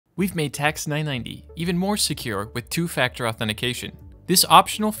We've made Tax990 even more secure with two-factor authentication. This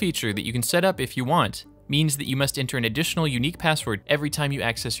optional feature that you can set up if you want means that you must enter an additional unique password every time you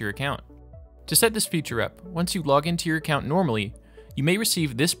access your account. To set this feature up, once you log into your account normally, you may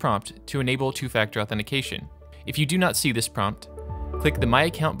receive this prompt to enable two-factor authentication. If you do not see this prompt, click the My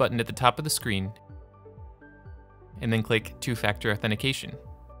Account button at the top of the screen, and then click Two-Factor Authentication.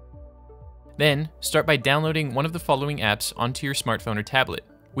 Then, start by downloading one of the following apps onto your smartphone or tablet.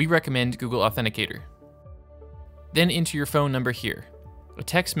 We recommend Google Authenticator. Then enter your phone number here. A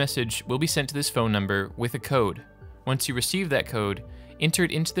text message will be sent to this phone number with a code. Once you receive that code, enter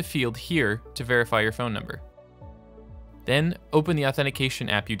it into the field here to verify your phone number. Then, open the authentication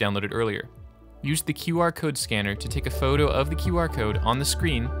app you downloaded earlier. Use the QR code scanner to take a photo of the QR code on the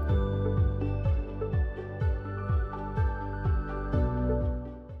screen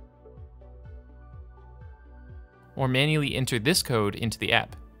or manually enter this code into the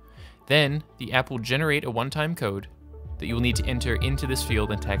app. Then, the app will generate a one-time code that you will need to enter into this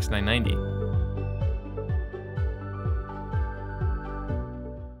field in Tax990.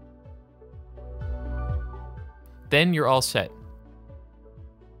 Then you're all set.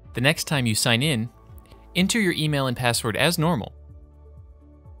 The next time you sign in, enter your email and password as normal.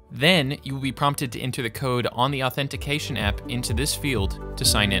 Then you will be prompted to enter the code on the authentication app into this field to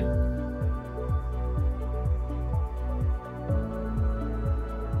sign in.